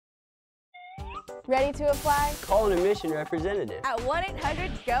Ready to apply? Call an admission representative. At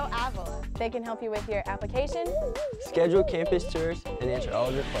 1-800-GO-AVILA. They can help you with your application, Schedule campus tours, and answer all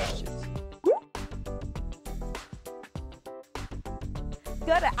of your questions.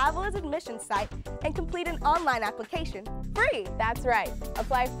 Go to Avila's admissions site and complete an online application. Free! That's right.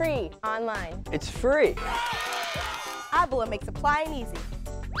 Apply free online. It's free. Avila makes applying easy.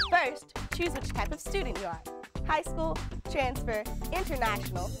 First, choose which type of student you are. High school, transfer,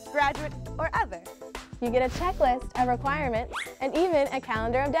 international, graduate, or other. You get a checklist of requirements and even a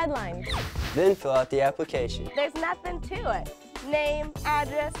calendar of deadlines. Then fill out the application. There's nothing to it. Name,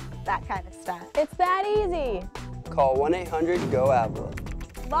 address, that kind of stuff. It's that easy. Call 1-800-GO-AVILA.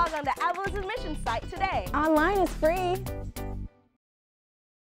 Log on to Avila's admissions site today. Online is free.